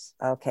fragrance.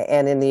 Okay.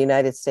 And in the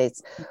United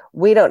States,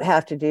 we don't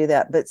have to do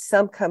that, but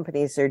some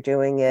companies are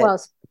doing it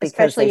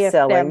because they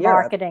sell in Europe. Especially if they're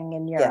marketing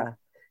in Europe.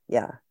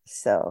 Yeah.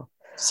 So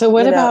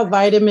what about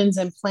vitamins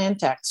and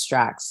plant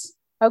extracts?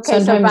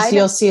 Okay, sometimes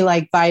you'll see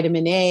like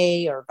vitamin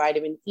A or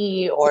vitamin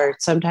E, or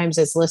sometimes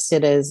it's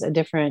listed as a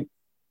different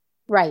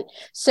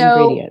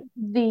ingredient.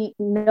 The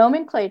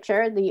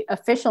nomenclature, the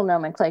official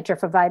nomenclature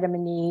for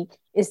vitamin E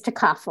is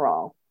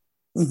tocopherol.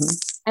 Mm-hmm.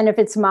 And if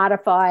it's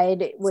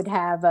modified, it would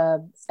have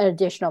an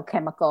additional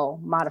chemical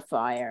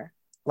modifier.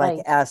 Like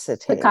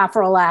acetate.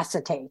 Tocopherol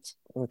acetate.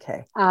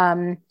 Okay.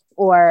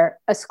 Or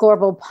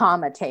ascorbyl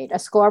palmitate.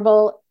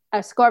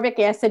 Ascorbic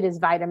acid is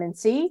vitamin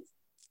C.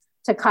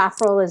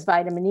 Tocopherol is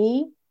vitamin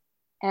E,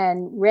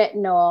 and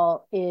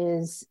retinol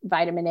is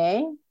vitamin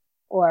A,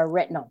 or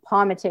retinol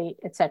palmitate,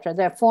 etc.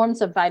 They're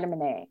forms of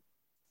vitamin A.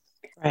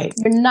 Right.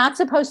 You're not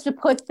supposed to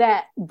put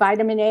that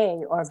vitamin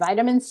A or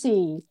vitamin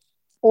C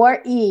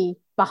or E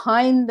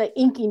behind the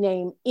INCI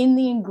name in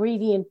the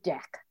ingredient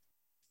deck.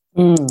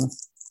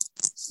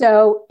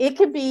 So it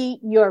could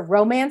be your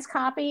romance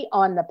copy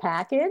on the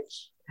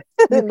package.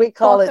 We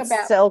call it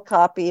sell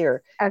copy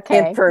or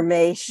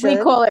information. We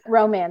call it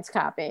romance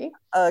copy.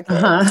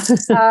 Okay.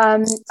 So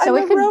I'm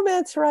a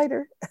romance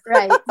writer.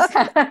 Right.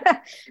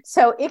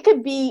 So it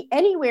could be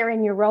anywhere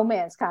in your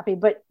romance copy,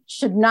 but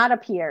should not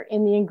appear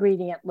in the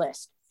ingredient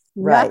list.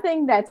 Right.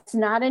 Nothing that's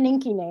not an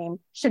INCI name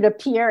should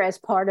appear as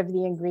part of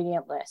the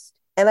ingredient list.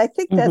 And I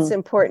think that's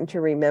important to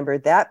remember.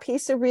 That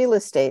piece of real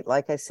estate,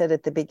 like I said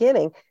at the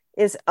beginning,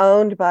 is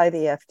owned by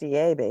the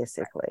FDA,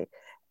 basically.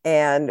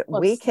 And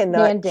we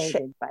cannot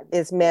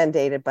is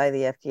mandated by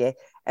the FDA,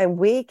 and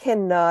we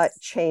cannot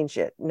change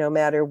it no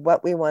matter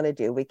what we want to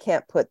do. We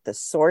can't put the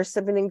source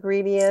of an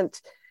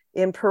ingredient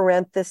in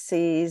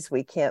parentheses.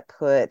 We can't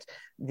put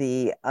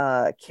the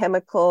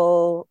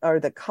chemical or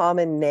the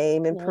common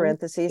name in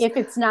parentheses if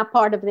it's not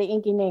part of the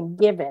INCI name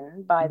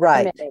given by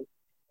the committee.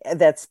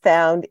 That's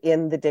found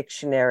in the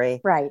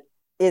dictionary. Right.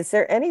 Is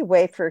there any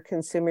way for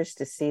consumers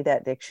to see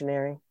that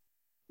dictionary?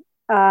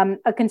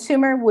 A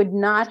consumer would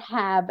not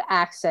have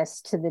access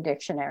to the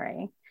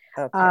dictionary.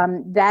 Okay.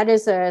 That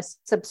is a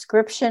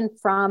subscription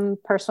from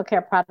Personal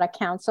Care Product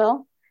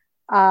Council.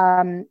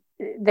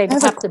 They'd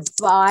have to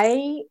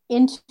buy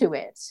into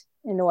it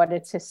in order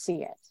to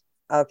see it.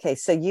 Okay,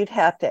 so you'd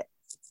have to,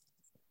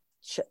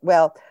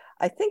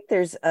 I think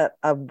there's a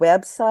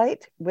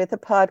website with a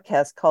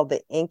podcast called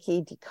the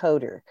INCI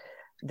Decoder.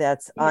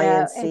 That's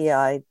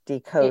INCI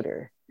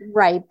Decoder.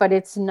 Right, but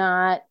it's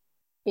not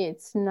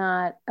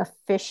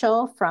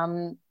official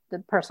from the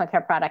Personal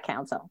Care Product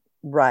Council.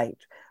 Right.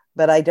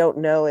 But I don't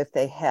know if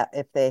they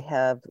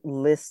have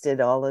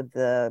listed all of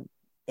the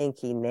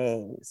INCI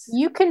names.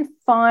 You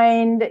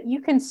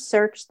can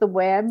search the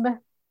web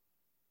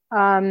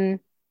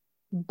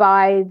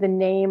by the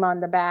name on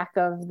the back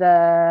of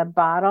the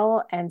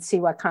bottle and see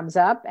what comes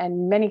up. And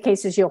in many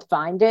cases, you'll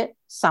find it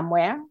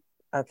somewhere.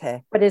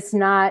 Okay. But it's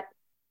not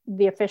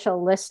the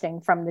official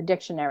listing from the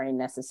dictionary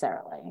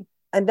necessarily.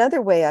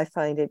 Another way I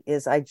find it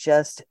is I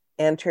just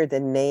enter the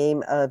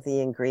name of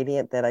the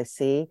ingredient that I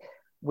see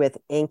with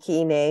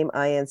INCI name,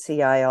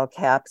 INCI, all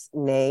caps,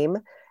 name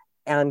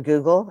on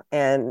Google.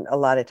 And a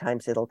lot of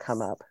times it'll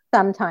come up.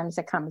 Sometimes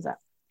it comes up.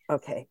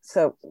 Okay.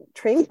 So,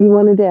 Trina, you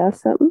wanted to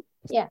ask something?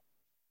 Yeah.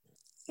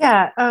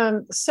 Yeah.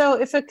 So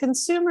if a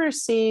consumer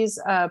sees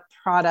a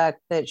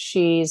product that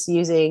she's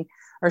using,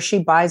 or she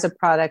buys a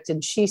product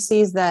and she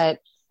sees that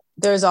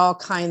there's all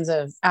kinds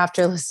of,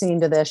 after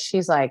listening to this,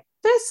 she's like,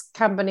 this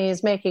company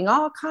is making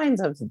all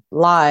kinds of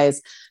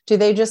lies. Do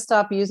they just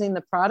stop using the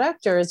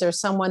product, or is there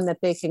someone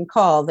that they can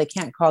call? They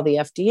can't call the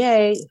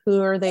FDA.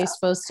 Who are they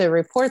supposed to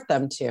report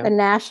them to? The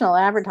National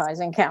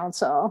Advertising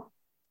Council.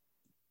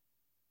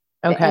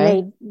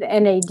 Okay. The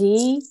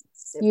NAD.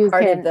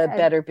 Part of the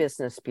Better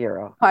Business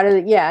Bureau.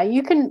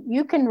 You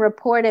can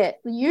report it.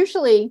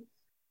 Usually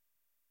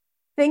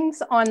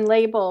things on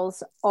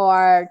labels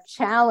are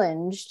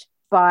challenged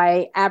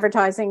by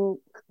advertising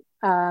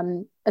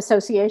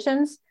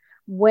associations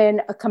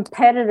when a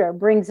competitor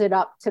brings it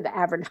up to the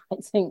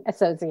advertising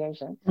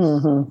association.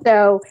 Mm-hmm.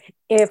 So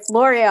if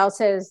L'Oreal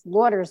says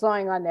Lauder's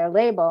lying on their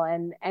label,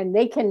 and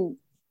they can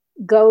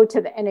go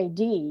to the NAD,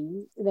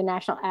 the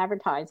National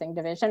Advertising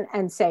Division,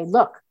 and say,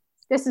 look,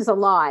 this is a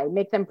lie,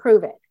 make them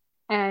prove it.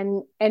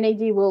 And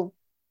NAD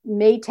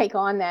may take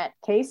on that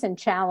case and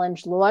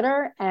challenge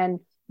Lauder, and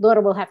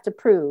Lauder will have to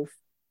prove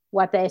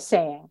what they're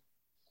saying.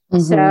 Mm-hmm.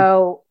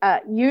 So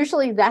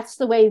usually that's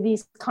the way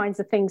these kinds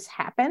of things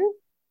happen.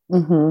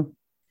 Mm-hmm.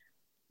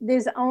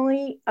 There's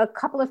only a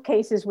couple of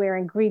cases where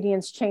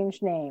ingredients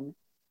change name.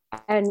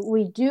 And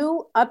we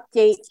do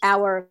update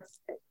our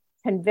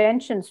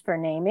conventions for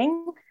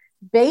naming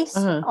based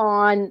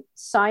on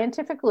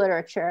scientific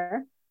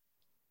literature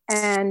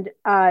and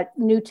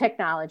new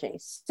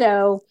technologies.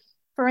 So,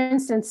 for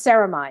instance,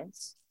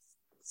 ceramides.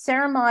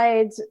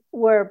 Ceramides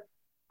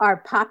are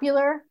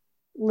popular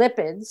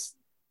lipids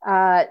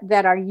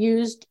that are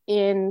used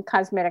in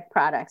cosmetic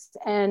products.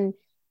 And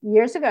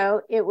years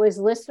ago, it was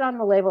listed on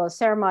the label as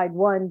ceramide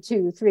 1,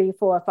 2, 3,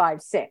 4,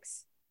 5,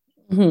 6.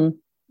 Mm-hmm.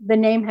 The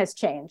name has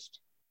changed.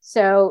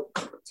 So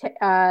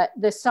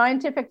the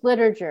scientific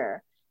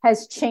literature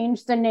has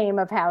changed the name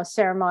of how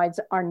ceramides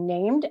are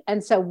named.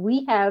 And so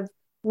we have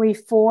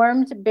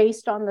reformed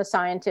based on the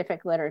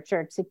scientific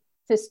literature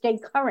to stay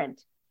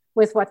current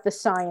with what the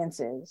science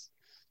is.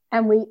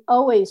 And we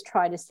always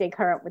try to stay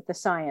current with the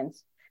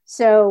science.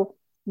 So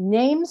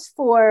names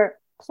for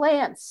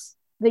plants,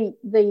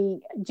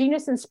 the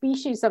genus and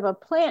species of a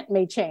plant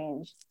may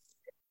change.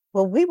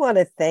 Well, we want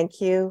to thank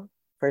you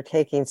for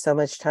taking so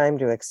much time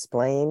to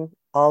explain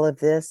all of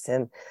this.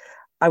 And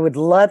I would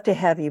love to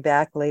have you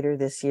back later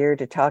this year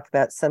to talk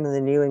about some of the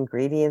new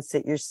ingredients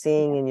that you're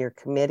seeing in your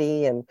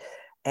committee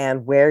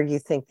and where you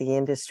think the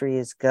industry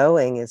is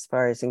going as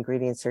far as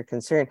ingredients are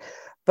concerned.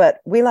 But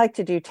we like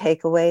to do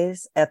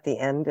takeaways at the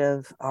end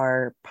of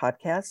our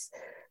podcast.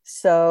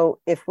 So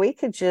if we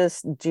could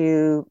just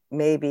do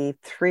maybe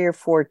 3 or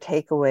 4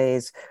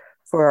 takeaways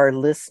for our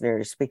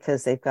listeners,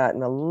 because they've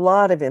gotten a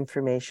lot of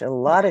information, a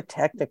lot of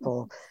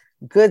technical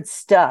good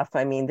stuff.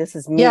 I mean, this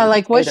is me. Yeah,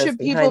 like what should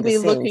people be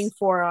looking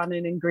for on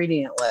an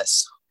ingredient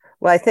list?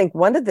 Well, I think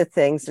one of the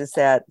things is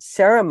that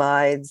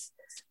ceramides,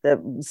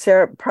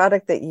 the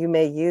product that you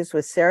may use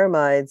with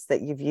ceramides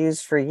that you've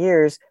used for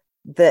years,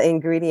 the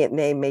ingredient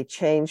name may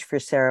change for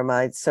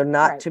ceramides. So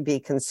not to be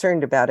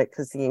concerned about it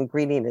because the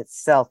ingredient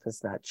itself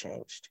has not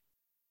changed.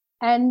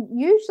 And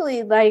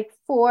usually, like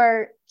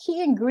for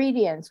key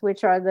ingredients,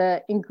 which are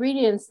the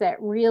ingredients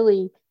that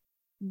really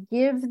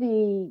give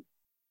the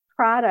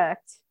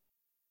product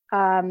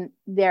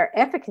their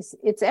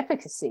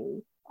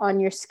efficacy on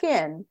your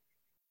skin,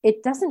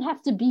 it doesn't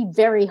have to be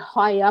very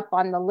high up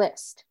on the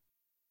list,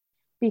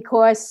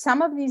 because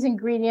some of these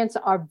ingredients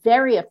are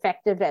very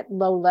effective at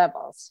low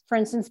levels. For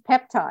instance,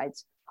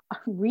 peptides are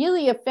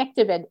really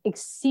effective at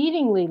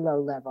exceedingly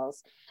low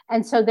levels.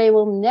 And so they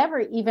will never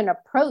even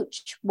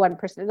approach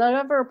 1%. They'll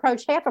never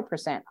approach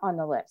 0.5% on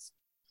the list.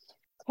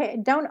 Okay,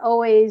 don't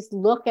always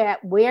look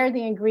at where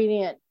the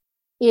ingredient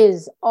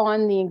is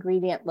on the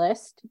ingredient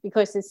list,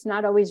 because it's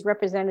not always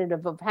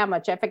representative of how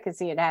much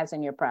efficacy it has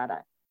in your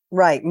product.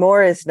 Right.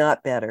 More is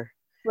not better.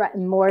 Right.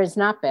 More is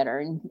not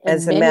better.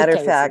 As a matter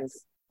of fact,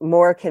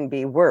 more can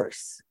be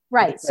worse.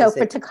 Right. So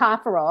for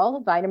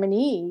tocopherol, vitamin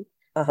E,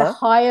 the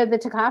higher the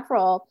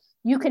tocopherol,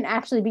 you can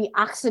actually be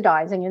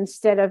oxidizing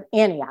instead of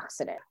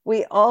antioxidant.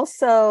 We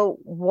also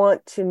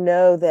want to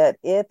know that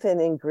if an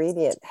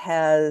ingredient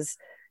has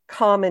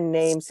common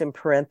names in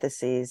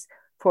parentheses,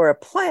 for a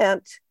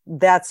plant,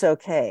 that's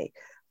okay.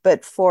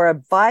 But for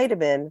a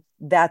vitamin,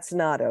 that's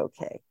not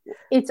okay.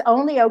 It's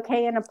only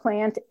okay in a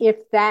plant if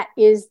that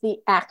is the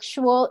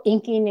actual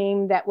INCI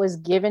name that was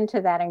given to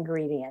that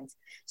ingredient.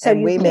 So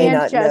and we may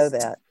not know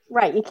that.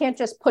 Right. You can't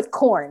just put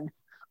corn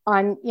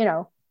on,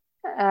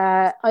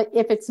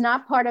 if it's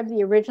not part of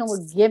the original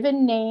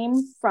given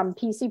name from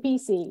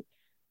PCPC,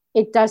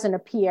 it doesn't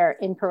appear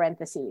in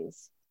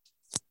parentheses.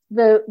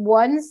 The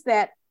ones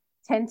that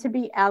tend to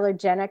be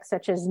allergenic,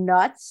 such as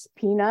nuts,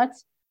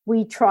 peanuts,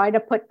 we try to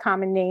put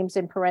common names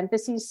in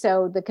parentheses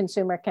so the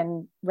consumer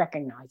can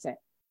recognize it.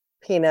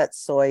 Peanuts,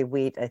 soy,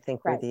 wheat, I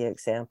think were the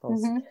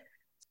examples. Mm-hmm.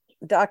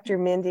 Dr.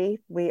 Mindy,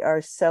 we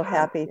are so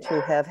happy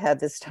to have had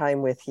this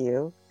time with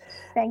you.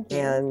 Thank you.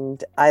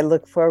 And I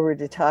look forward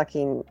to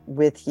talking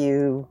with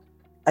you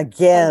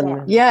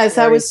again. Yes,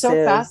 that was so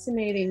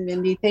fascinating,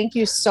 Mindy. Thank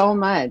you so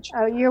much.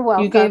 Oh, you're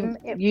welcome.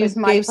 You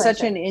gave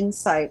such an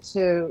insight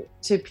to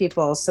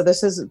people. So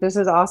this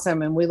is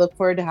awesome, and we look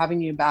forward to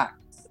having you back.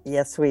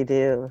 Yes, we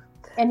do.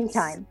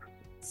 Anytime.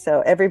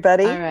 So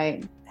everybody, all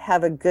right,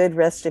 have a good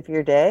rest of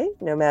your day,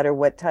 no matter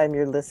what time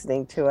you're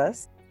listening to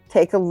us.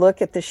 Take a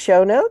look at the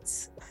show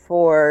notes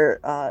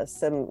for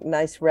some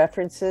nice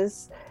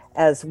references,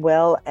 as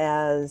well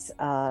as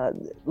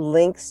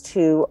links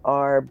to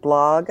our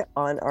blog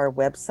on our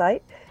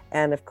website,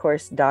 and of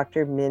course,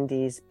 Dr.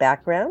 Mindy's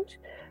background,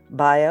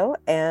 bio,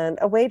 and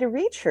a way to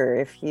reach her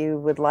if you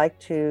would like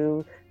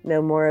to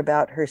know more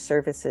about her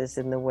services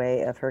in the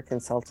way of her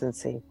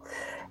consultancy.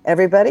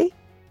 Everybody,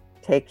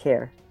 take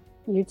care.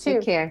 You too.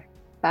 Take care.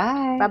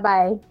 Bye.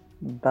 Bye-bye.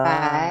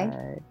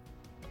 Bye.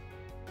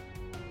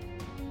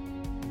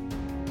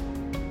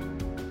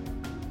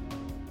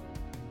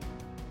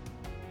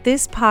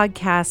 This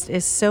podcast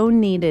is so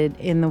needed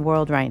in the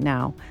world right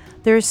now.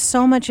 There is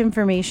so much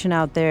information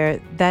out there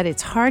that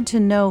it's hard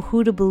to know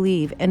who to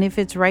believe and if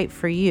it's right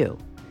for you.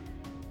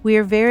 We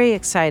are very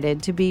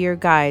excited to be your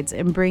guides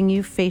and bring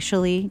you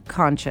Facially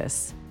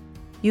Conscious.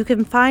 You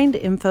can find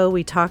info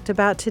we talked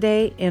about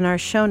today in our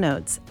show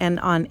notes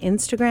and on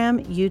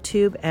Instagram,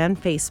 YouTube, and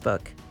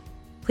Facebook.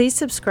 Please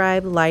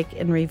subscribe, like,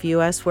 and review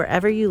us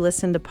wherever you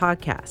listen to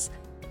podcasts.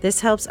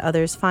 This helps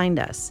others find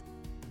us.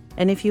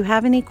 And if you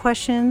have any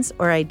questions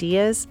or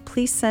ideas,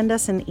 please send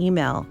us an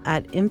email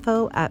at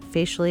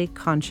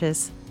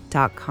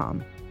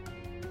info@faciallyconscious.com.